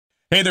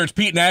Hey there, it's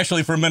Pete and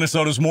Ashley from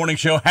Minnesota's Morning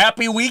Show.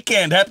 Happy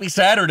weekend. Happy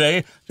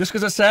Saturday. Just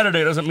because it's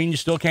Saturday doesn't mean you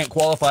still can't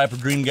qualify for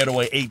Dream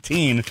Getaway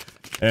 18.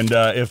 And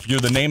if you're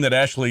the name that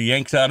Ashley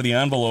yanks out of the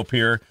envelope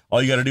here, all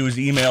you got to do is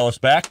email us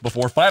back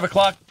before 5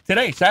 o'clock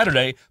today,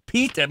 Saturday,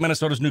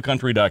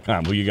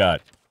 Pete@minnesotasnewcountry.com. Who you got?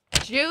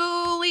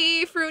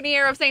 Julie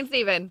Fruitnier of St.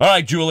 Stephen. All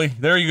right, Julie.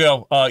 There you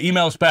go.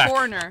 Email us back.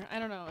 Foreigner. I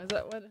don't know. Is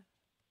that what?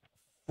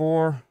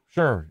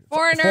 Sure.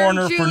 Foreigner,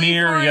 Julie,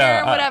 Fournier, Foreigner,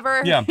 yeah.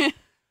 whatever. Yeah.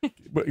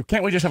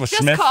 Can't we just have a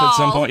Just Smith call. at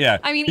some point? Yeah.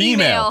 I mean,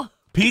 email.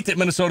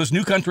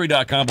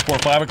 Pete@minnesotasnewcountry.com before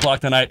 5 o'clock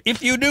tonight.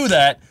 If you do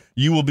that,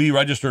 you will be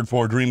registered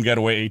for Dream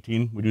Getaway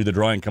 18. We do the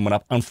drawing coming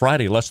up on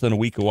Friday, less than a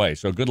week away.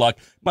 So good luck.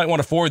 Might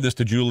want to forward this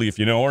to Julie if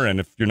you know her. And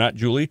if you're not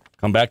Julie,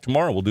 come back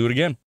tomorrow. We'll do it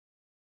again.